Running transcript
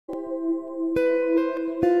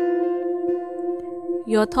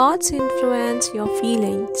Your thoughts influence your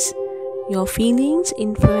feelings. Your feelings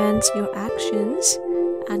influence your actions,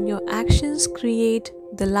 and your actions create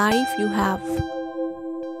the life you have.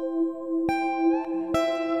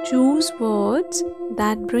 Choose words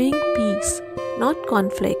that bring peace, not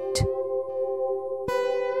conflict.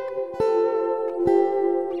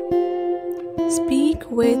 Speak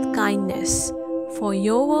with kindness, for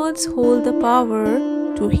your words hold the power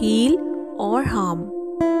to heal or harm.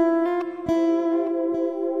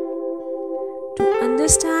 To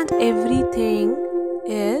understand everything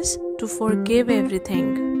is to forgive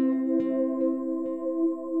everything.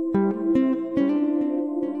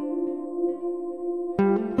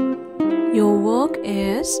 Your work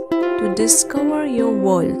is to discover your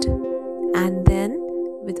world, and then,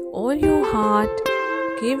 with all your heart,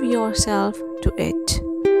 give yourself to it.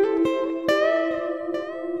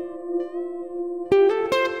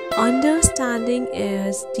 Understanding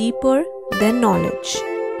is deeper than knowledge.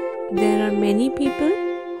 There are many people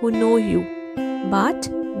who know you, but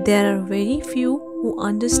there are very few who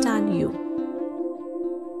understand you.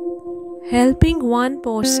 Helping one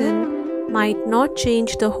person might not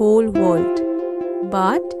change the whole world,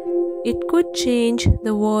 but it could change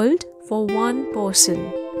the world for one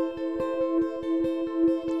person.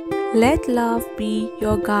 Let love be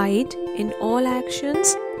your guide in all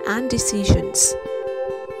actions and decisions.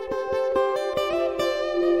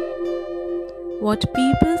 What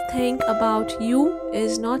people think about you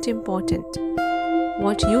is not important.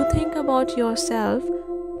 What you think about yourself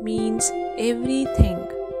means everything.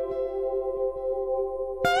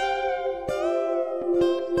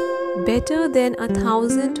 Better than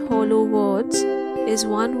 1,000 hollow words is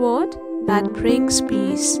one word that brings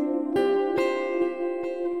peace.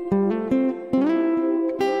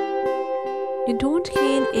 You don't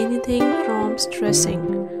gain anything from stressing.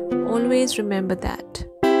 Always remember that.